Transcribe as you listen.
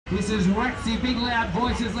This is Rexy, big loud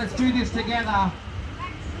voices. Let's do this together.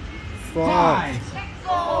 5,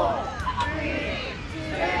 4, 3,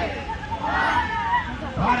 2, 1.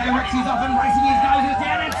 Righto, Rexy's off and racing his noses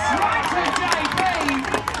down and straight to JB.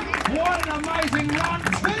 What an amazing run,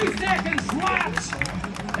 2 seconds flat.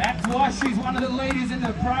 That's why she's one of the leaders in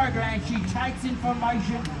the program. She takes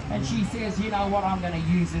information and she says, you know what, I'm going to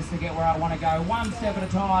use this to get where I want to go, one step at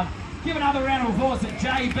a time. Give another round of applause at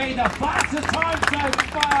JB, the fastest time so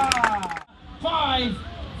far. 5,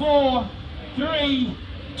 4, 3,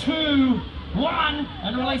 2, 1,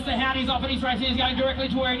 and release the hound. He's off and he's racing. He's going directly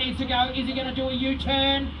to where he needs to go. Is he going to do a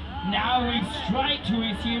U-turn? No, he's straight to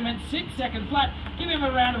his human. 6 seconds flat. Give him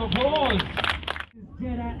a round of applause.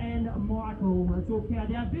 Jetta and Michael. Let's all count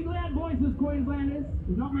down. Big loud voices, Queenslanders.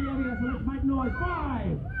 There's not many of you, so let's make noise.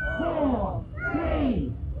 5, 4,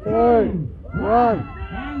 3, 2, 1.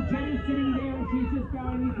 And Jetta's sitting there and she's just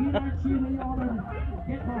going, if you don't cheer me on and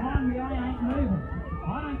get behind me, I ain't moving. I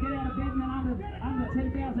don't get out of bed and then under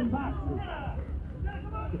 $10,000 bucks.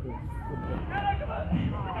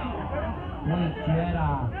 Sweet Jetta.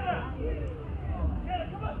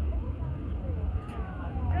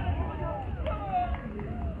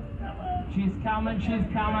 She's coming, she's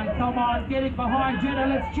coming. Come on, get it behind Jetta.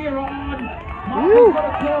 Let's cheer her on. Michael's got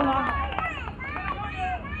a caller.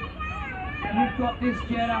 You've got this,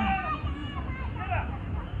 Jetta.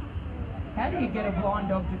 How do you get a blind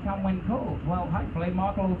dog to come when called? Well, hopefully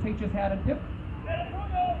Michael will teach us how to do it.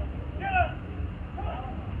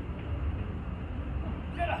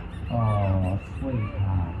 Oh,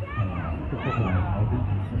 sweetheart.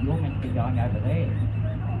 You're meant to be going over there.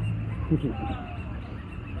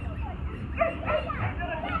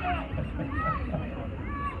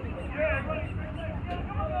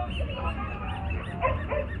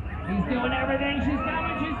 He's doing everything. She's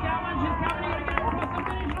coming, she's coming, she's coming. He's going to get across the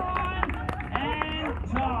finish line. And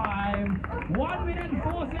time. 1 minute and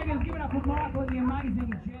 4 seconds. Give it up for Michael and the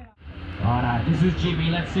amazing Jetta. Righto, this is Jimmy.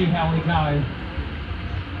 Let's see how we go.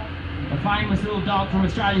 The famous little dog from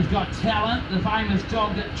Australia's Got Talent. The famous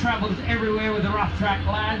dog that travels everywhere with the rough track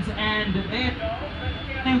lads. And they're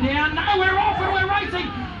down. No, we're off and we're racing.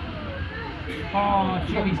 Oh,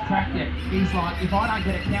 Jimmy's cracked it. He's like, if I don't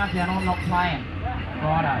get a countdown, I'm not playing.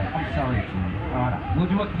 Righto, I'm sorry, Jimmy. Righto, we'll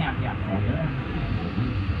do a countdown for you.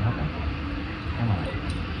 Okay. Come on.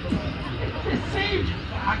 Deceived.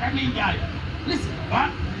 Let me go. Listen, what?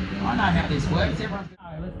 I know how this works. Everyone's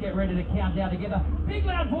going. Let's get ready to count down together. Big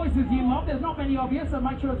loud voices, you lot. There's not many of you, so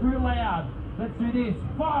make sure it's real loud. Let's do this.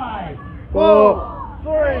 5, 4, 3,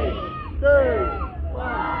 2,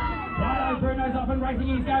 1. Righto, Bruno's off and racing.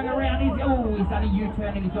 He's going around. He's done a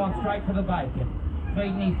U-turn and he's gone straight for the bacon.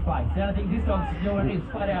 Feeding his face. The only thing this dog's doing is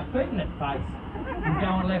flat out feeding it face. He's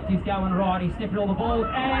going left, he's going right, he's sniffing all the balls,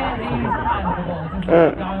 and he's playing with the balls. This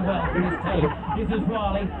is going well for this team. This is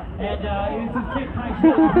Riley, and this is Tip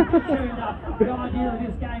tuned up. The idea of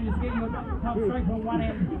this game is getting your dog to come straight from one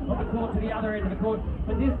end of the court to the other end of the court.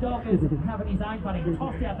 But this dog is having his own fun. He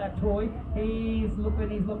tossed out that toy. He's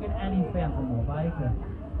looking, and he's found some more bacon.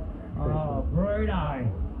 Oh, Bruno,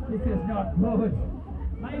 this is not good.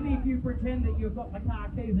 Maybe if you pretend that you've got the car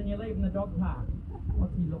keys and you're leaving the dog park.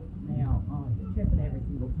 What's he look now? Oh, he's checking every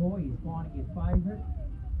single toy. He's finding his favourite.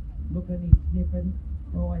 Looking, he's sniffing.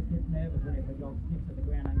 Always gets nervous whenever the dog sniffs at the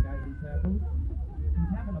ground and goes in circles.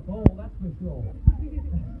 He's having a ball, that's for sure. Would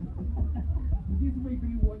this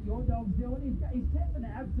be what your dog's doing? He's testing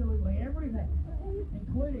absolutely everything,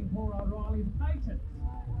 including poor old Riley's patience.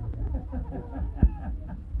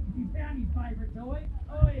 He found his favourite toy.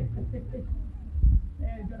 Oh, yeah.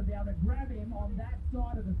 Yeah, he's got to be able to grab him on that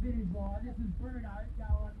side of the finish line. This is Bruno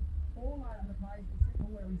going all over the place except for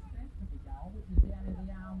where he's meant to be going, which is down in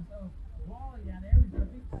the arms of Riley down there. He's got a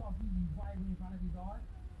big softie he's waving in front of his eyes.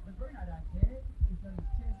 But Bruno don't care. He's got his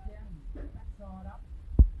chest down, his backside up,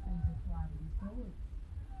 and he's just playing with his toys.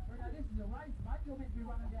 Bruno, this is a race, mate. You're meant to be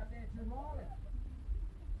running down there to Riley.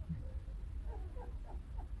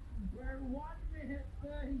 We're 1 minute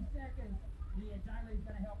 30 seconds. Yeah, Daly's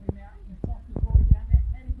going to help him out. He's tossed the toy down there.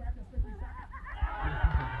 Can he grab the slippery stuff?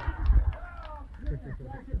 Oh, goodness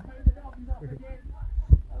gracious me, the dog is off again.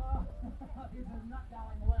 Oh, this is not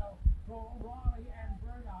going well for Riley and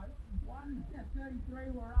Bruno. 1 minute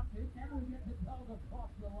 33 we're up to. Can we get the dog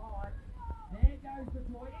across the line? There goes the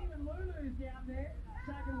toy. Even Lulu's down there,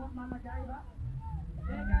 taking what Mama gave her.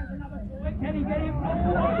 There goes another toy. Can he get him?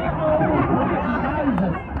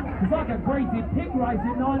 It's like a greasy pig race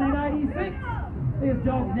in 1986. This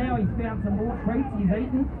dog now, he's found some more treats he's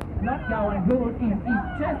eaten. Not going good. He's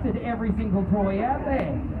tested every single toy out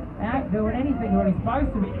there. Ain't doing anything when he's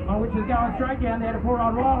supposed to be, which is going straight down there to poor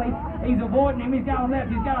old Riley. He's avoiding him, he's going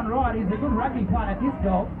left, he's going right. He's a good rugby player, this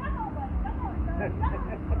dog.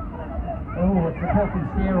 Oh, it's a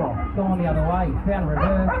perfect steer off. Going the other way. He's found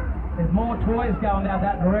reverse. There's more toys going out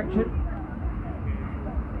that direction.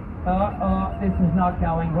 This is not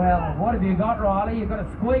going well. What have you got, Riley? You've got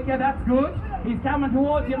a squeaker, that's good. He's coming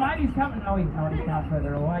towards you, mate. He's coming. No, he's not. He's going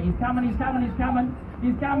further away. He's coming, he's coming, he's coming.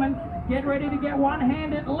 He's coming. Get ready to get one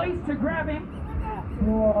hand at least to grab him.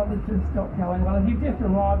 Oh, this is not going well. If you've just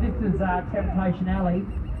arrived, this is Temptation Alley.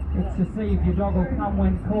 It's to see if your dog will come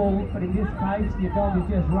when called, but in this case, your dog is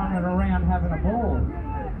just running around having a ball.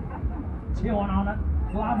 Chewing on it,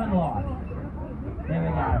 loving life. There we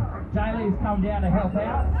go. Jaylee's come down to help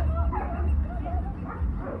out.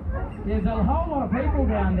 There's a whole lot of people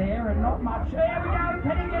down there and not much. There we go,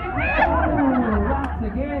 can he get it? Oh, once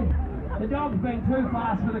again. The dog's been too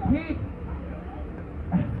fast for the kid.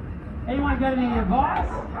 Anyone got any advice?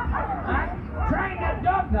 Train that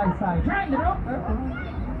dog, they say. Train the dog.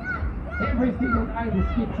 Every single day the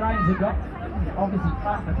skip trains a dog. Obviously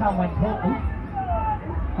trying to come when called.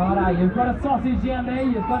 Righto, you've got a sausage down there,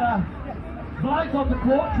 you've got a bloke on the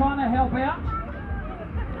court trying to help out.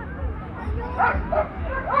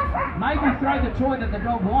 Maybe throw the toy that the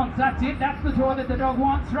dog wants. That's it, that's the toy that the dog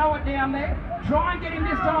wants. Throw it down there. Try and get him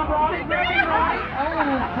this time, Riley. Grab him, Riley.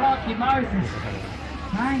 Oh, crikey Moses.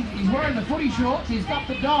 Hey, he's wearing the footy shorts. He's got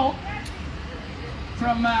the dog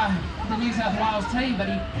from the New South Wales team, but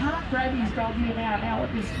he can't grab his dog here now. Now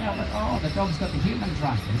what this now? Oh, the dog's got the human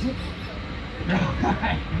trust, is it?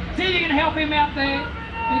 Right. See if you can help him out there,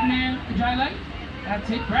 big man, Jaylee. That's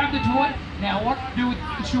it. Grab the toy. Now what to do with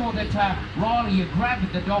ensure that Riley, you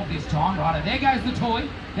grabbed the dog this time. Righto, there goes the toy.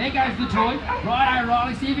 There goes the toy. Righto,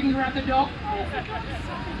 Riley, see if you can grab the dog.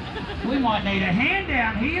 We might need a hand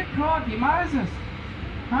down here. Crikey Moses.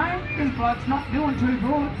 Hey, this bloke's not doing too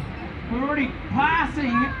good. We're already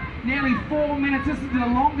passing nearly 4 minutes. This is the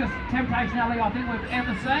longest Temptation Alley I think we've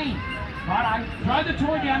ever seen. Righto, throw the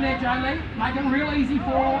toy down there, Jaylee. Make it real easy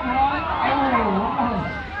for Riley. Oh,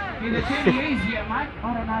 if it's any easier, mate,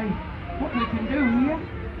 I don't know what we can do here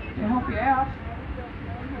to help you out.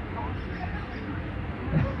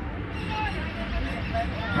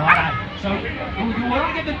 Righto, so we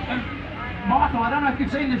want to get the... Michael, I don't know if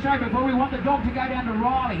you've seen the show before, we want the dog to go down to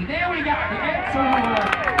Riley. There we go. Excellent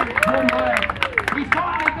work. Good work. He's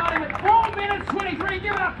finally got him at 4 minutes 23.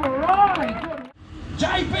 Give it up for Riley. Good.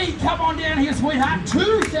 JP, come on down here, sweetheart.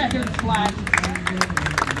 2 seconds flat.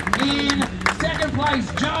 In second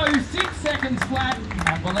place, Joe, 6 seconds flat.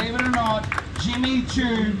 And believe it or not, Jimmy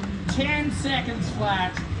Chew, 10 seconds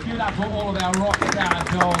flat. Give it up for all of our rock star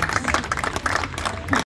dogs.